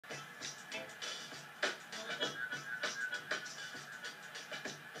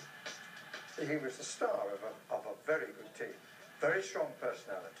He was the star of a very good team, very strong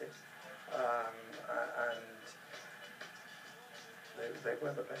personality, and they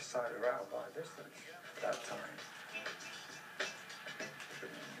were the best side around by a distance at that time.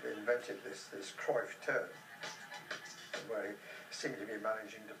 They invented this Cruyff turn, where he seemed to be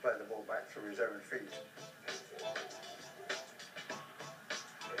managing to play the ball back through his own feet.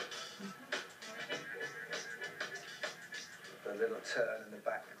 The little turn in the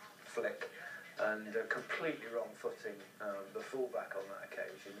back flick, and completely wrong footing the fullback on that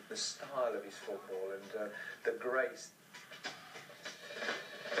occasion. The style of his football and the grace.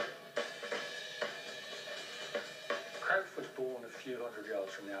 Cruyff was born a few hundred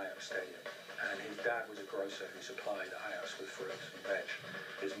yards from the Ajax stadium, and his dad was a grocer who supplied Ajax with fruits and veg.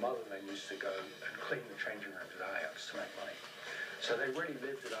 His mother then used to go and clean the changing rooms at Ajax to make money. So they really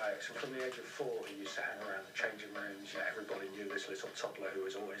lived at Ajax, and from the age of 4 he used to hang around the changing rooms. You know, everybody knew this little toddler who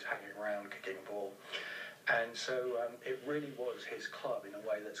was always hanging around kicking a ball. And so it really was his club in a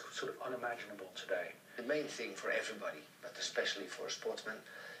way that's sort of unimaginable today. The main thing for everybody, but especially for a sportsman,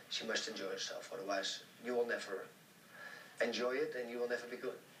 is you must enjoy yourself, otherwise you will never enjoy it and you will never be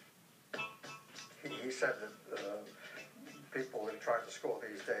good. He said that people who try to score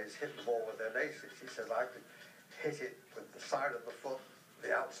these days hit the ball with their laces. He said, I could hit it with the side of the foot,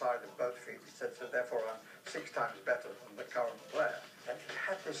 the outside of both feet. He said, so therefore I'm 6 times better than the current player. And he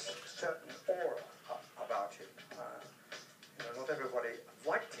had this certain aura about him. You know, not everybody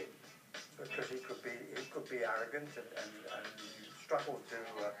liked him because he could be arrogant and you struggled to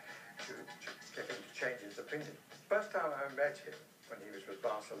get him to change his opinion. First time I met him when he was with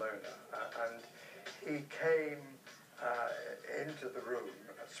Barcelona, and he came into the room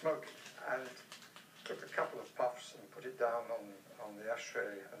smoking and took a couple of puffs and put it down on the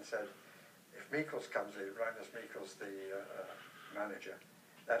ashtray and said, if Mikkels comes in, Reiners Mikkels, the manager,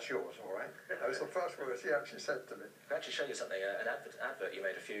 that's yours, all right? That was the first words he actually said to me. I'll actually show you something, an advert you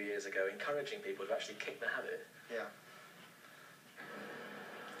made a few years ago encouraging people to actually kick the habit. Yeah.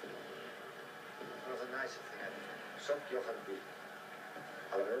 It was a nice thing. Soc Johan Cruyff.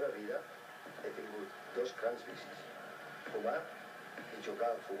 A la meva vida he tingut 2 grans vicis: fumar i jugar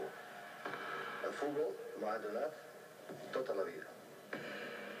al futbol. El futbol m'ha donat tota la vida.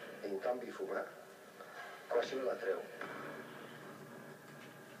 En canvi, fumar quasi me la treu.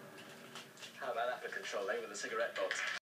 How about that for control, eh, with a cigarette box?